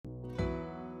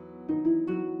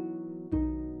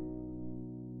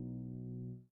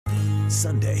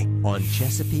Sunday on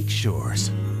Chesapeake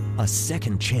Shores. A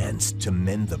second chance to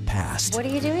mend the past. What are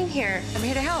you doing here? I'm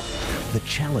here to help. The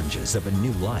challenges of a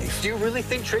new life. Do you really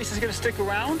think Trace is going to stick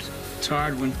around? It's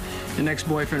hard when an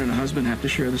ex-boyfriend and a husband have to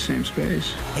share the same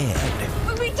space.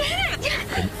 And We did it!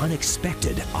 an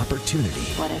unexpected opportunity.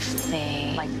 What if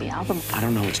they like the album? I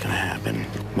don't know what's gonna happen,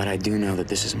 but I do know that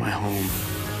this is my home.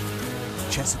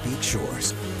 Chesapeake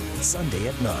Shores. Sunday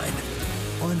at 9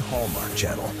 on Hallmark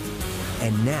Channel.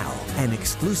 And now, an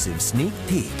exclusive sneak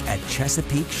peek at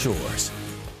Chesapeake Shores.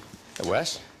 Hey,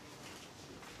 Wes?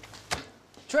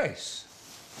 Trace,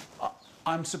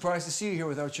 I'm surprised to see you here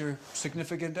without your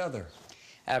significant other.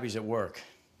 Abby's at work.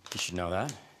 You should know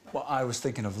that. Well, I was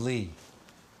thinking of Lee.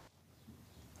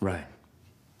 Right.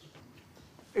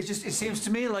 It seems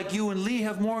to me like you and Lee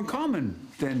have more in common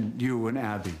than you and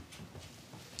Abby.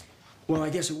 Well, I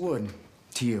guess it would,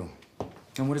 to you.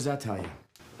 And what does that tell you?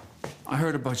 I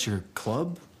heard about your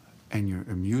club and your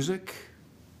music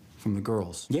from the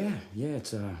girls. Yeah,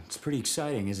 it's pretty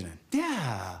exciting, isn't it?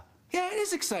 Yeah, it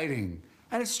is exciting.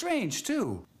 And it's strange,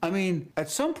 too. I mean,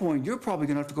 at some point, you're probably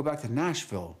gonna have to go back to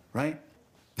Nashville, right?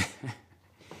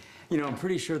 You know, I'm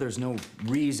pretty sure there's no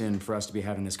reason for us to be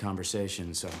having this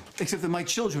conversation, so... Except that my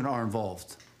children are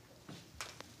involved.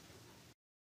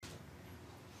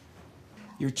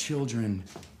 Your children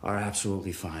are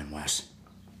absolutely fine, Wes.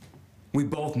 We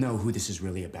both know who this is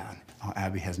really about. Oh,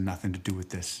 Abby has nothing to do with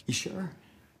this. You sure?